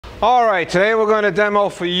All right, today we're going to demo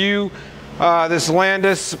for you this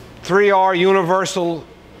Landis 3R universal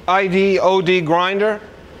ID OD grinder.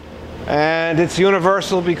 And it's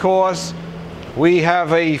universal because we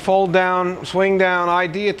have a fold down, swing down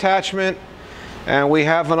ID attachment, and we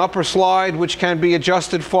have an upper slide which can be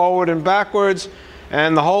adjusted forward and backwards,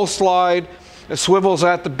 and the whole slide swivels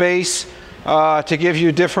at the base to give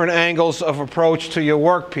you different angles of approach to your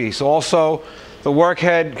workpiece. Also, the work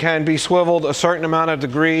head can be swiveled a certain amount of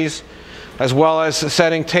degrees, as well as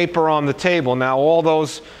setting taper on the table. Now, all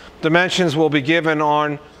those dimensions will be given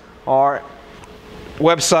on our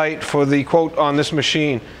website for the quote on this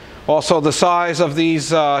machine. Also, the size of these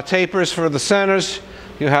tapers for the centers.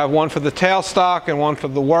 You have one for the tailstock and one for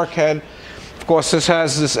the work head. Of course, this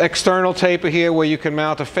has this external taper here where you can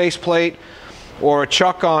mount a faceplate or a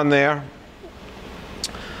chuck on there.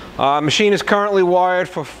 Machine is currently wired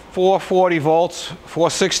for 440 volts,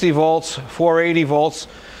 460 volts, 480 volts.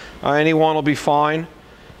 Any one will be fine.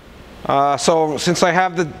 So since I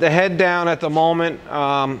have the head down at the moment,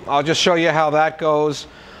 I'll just show you how that goes.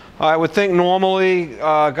 I would think normally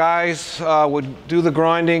guys would do the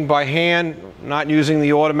grinding by hand, not using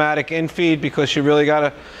the automatic infeed, because you really got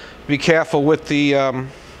to be careful with the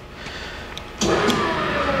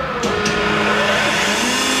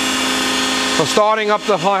So starting up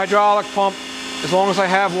the hydraulic pump, as long as I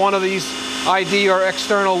have one of these ID or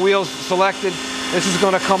external wheels selected, this is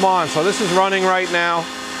going to come on. So this is running right now.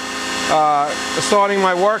 Starting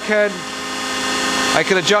my work head, I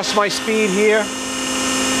can adjust my speed here to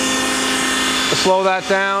slow that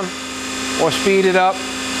down or speed it up.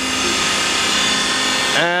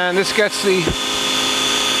 And this gets the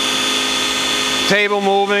table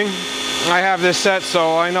moving. I have this set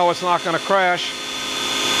so I know it's not going to crash.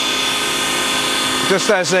 Just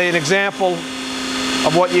as an example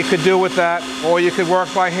of what you could do with that, or you could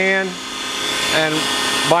work by hand and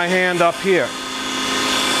by hand up here.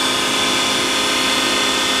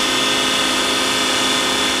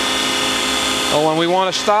 So when we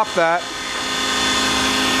want to stop that,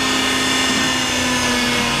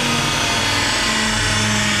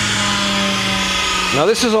 now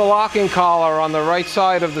this is a locking collar on the right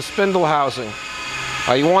side of the spindle housing.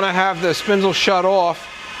 You want to have the spindle shut off,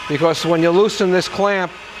 because when you loosen this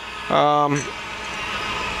clamp,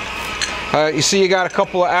 you see you got a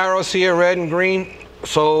couple of arrows here, red and green.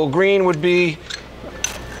 So green would be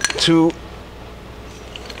to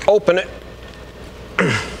open it.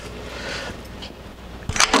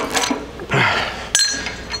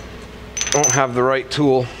 Don't have the right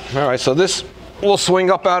tool. All right, so this will swing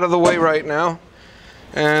up out of the way right now.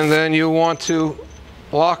 And then you want to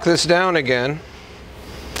lock this down again.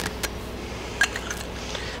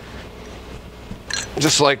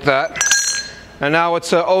 Just like that. And now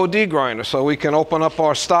it's an OD grinder, so we can open up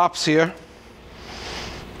our stops here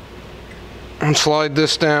and slide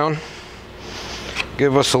this down.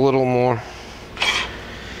 Give us a little more.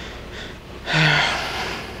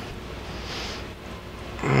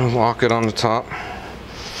 Lock it on the top.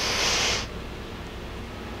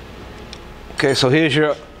 Okay, so here's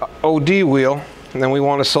your OD wheel, and then we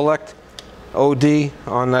want to select OD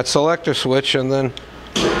on that selector switch and then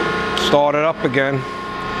start it up again.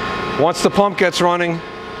 Once the pump gets running,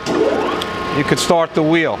 you could start the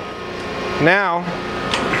wheel. Now,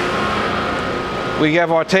 we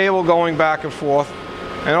have our table going back and forth,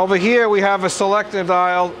 and over here we have a selector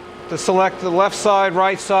dial to select the left side,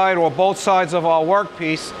 right side, or both sides of our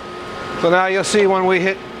workpiece. So now you'll see when we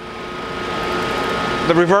hit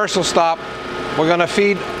the reversal stop, we're going to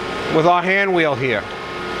feed with our hand wheel here.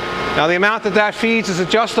 Now the amount that feeds is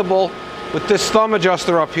adjustable with this thumb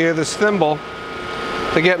adjuster up here, this thimble,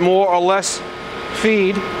 to get more or less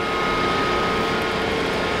feed.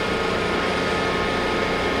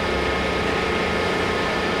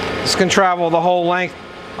 This can travel the whole length.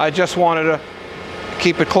 I just wanted to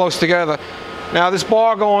keep it close together. Now this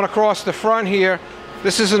bar going across the front here,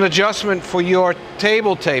 this is an adjustment for your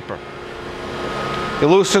table taper. You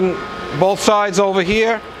loosen both sides over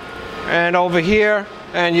here and over here,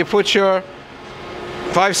 and you put your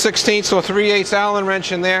 5/16 or 3/8 Allen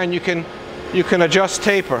wrench in there, and you can adjust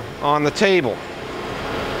taper on the table.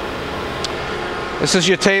 This is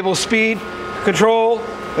your table speed control.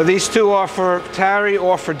 These two are for tarry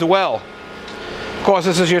or for dwell. Of course,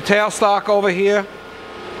 this is your tailstock over here.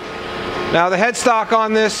 Now the headstock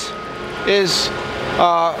on this is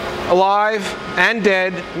alive and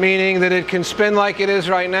dead, meaning that it can spin like it is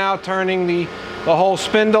right now, turning the whole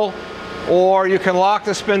spindle, or you can lock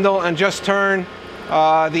the spindle and just turn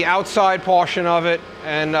the outside portion of it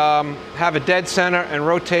and have a dead center and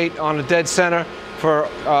rotate on a dead center for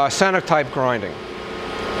center type grinding.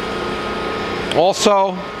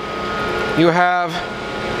 Also, You have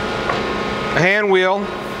a hand wheel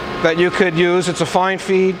that you could use. It's a fine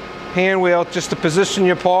feed hand wheel just to position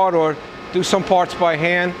your part or do some parts by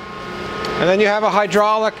hand. And then you have a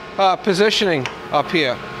hydraulic positioning up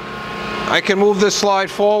here. I can move this slide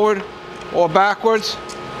forward or backwards.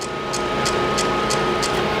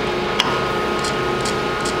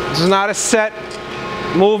 This is not a set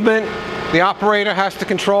movement. The operator has to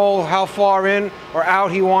control how far in or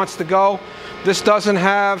out he wants to go. This doesn't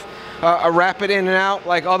have a rapid in and out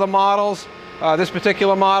like other models. This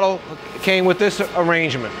particular model came with this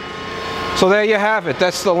arrangement. So there you have it.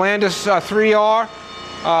 That's the Landis 3R.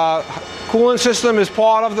 Coolant system is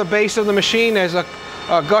part of the base of the machine. There's a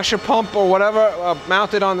gusher pump or whatever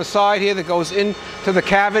mounted on the side here that goes into the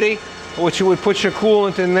cavity, which you would put your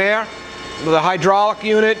coolant in there. The hydraulic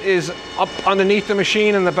unit is up underneath the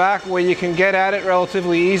machine in the back where you can get at it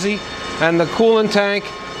relatively easy. And the coolant tank,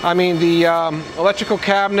 the electrical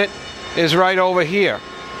cabinet is right over here.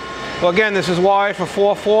 Well, again, this is wired for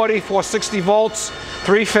 440, 460 volts,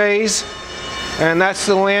 3-phase, and that's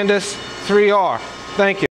the Landis 3R. Thank you.